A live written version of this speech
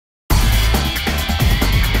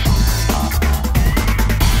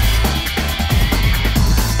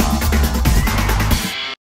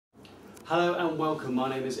welcome, my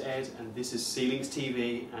name is Ed and this is Computerlinks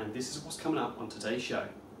TV and this is what's coming up on today's show.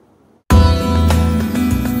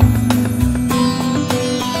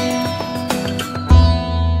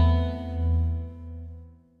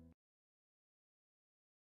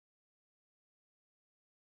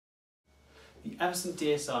 The Avocent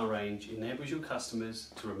DSR range enables your customers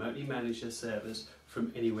to remotely manage their servers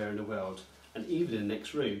from anywhere in the world and even in the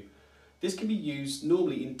next room. This can be used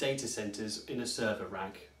normally in data centers in a server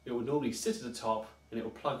rack. It will normally sit at the top and it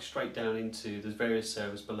will plug straight down into the various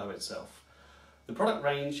servers below itself. The product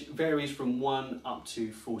range varies from 1 up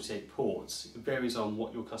to 48 ports. It varies on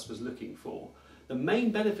what your customer is looking for. The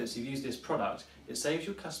main benefits of using this product, it saves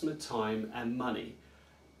your customer time and money.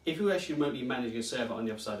 If you're actually remotely managing a server on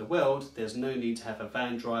the other side of the world, there's no need to have a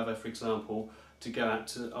van driver, for example, to go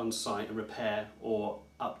out on site and repair or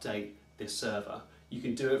update this server. You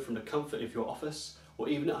can do it from the comfort of your office or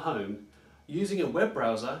even at home. Using a web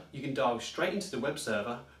browser, you can dial straight into the web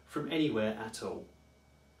server from anywhere at all.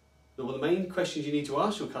 Well, the main questions you need to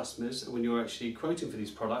ask your customers when you're actually quoting for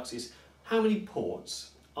these products is how many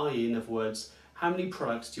ports, i.e. in other words, how many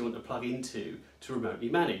products do you want to plug into to remotely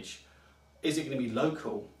manage? Is it going to be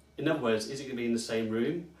local? In other words, is it going to be in the same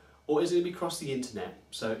room or is it going to be across the internet?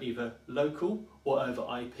 So either local or over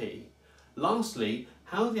IP. Lastly,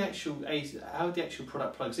 how the actual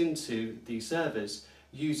product plugs into these servers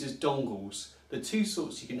uses dongles. The two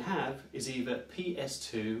sorts you can have is either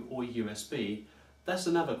PS2 or USB. That's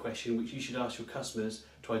another question which you should ask your customers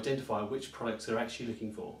to identify which products they're actually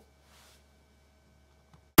looking for.